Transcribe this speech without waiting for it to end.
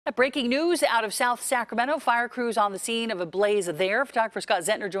Breaking news out of South Sacramento. Fire crews on the scene of a blaze there. Photographer Scott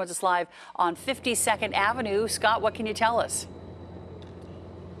Zentner joins us live on 52nd Avenue. Scott, what can you tell us?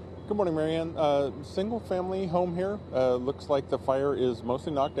 Good morning, Marianne. Single family home here. Looks like the fire is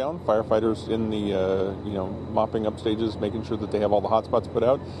mostly knocked down. Firefighters in the, mopping up stages, making sure that they have all the hot spots put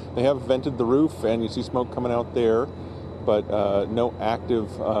out. They have vented the roof and you see smoke coming out there, but no active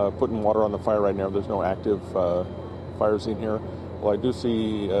putting water on the fire right now. There's no active fires in here. Well, I do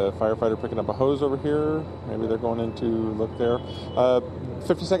see a firefighter picking up a hose over here. Maybe they're going in to look there.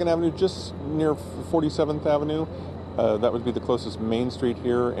 52nd Avenue, just near 47th Avenue. That would be the closest main street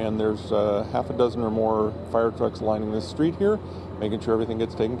here, and there's half a dozen or more fire trucks lining this street here, making sure everything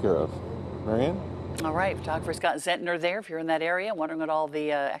gets taken care of. Marianne? All right, photographer Scott Zentner there. If you're in that area, wondering what all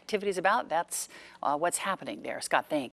the activity's about, that's what's happening there. Scott, thanks.